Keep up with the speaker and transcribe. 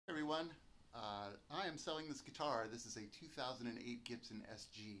everyone. I am selling this guitar. This is a 2008 Gibson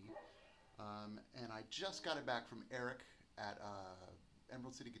SG, and I just got it back from Eric at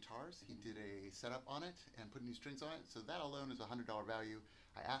Emerald City Guitars. He did a setup on it and put new strings on it, so that alone is a $100 value.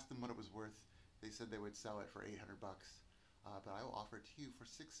 I asked them what it was worth. They said they would sell it for 800 bucks, but I will offer it to you for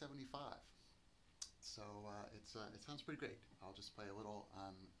 $675. So it sounds pretty great. I'll just play a little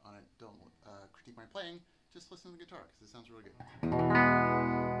on it. Don't critique my playing. Just listen to the guitar because it sounds really good.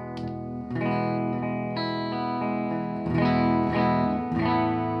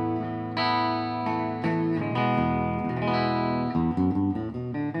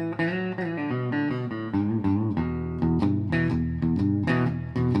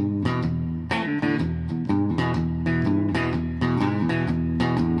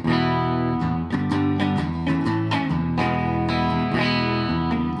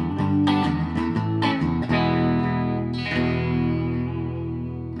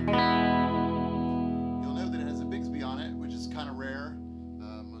 Kind of rare.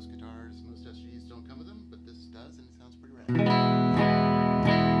 Most guitars, most SGs don't come with them, but this does, and it sounds pretty rare.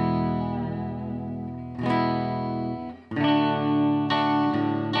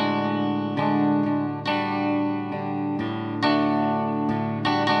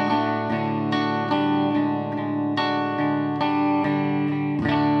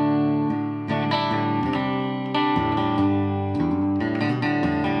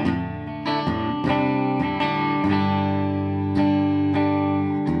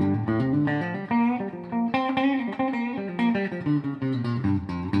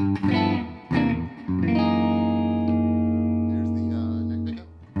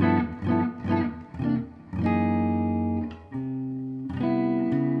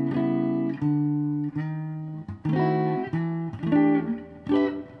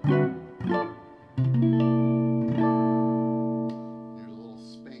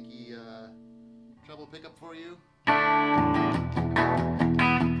 Treble pickup for you.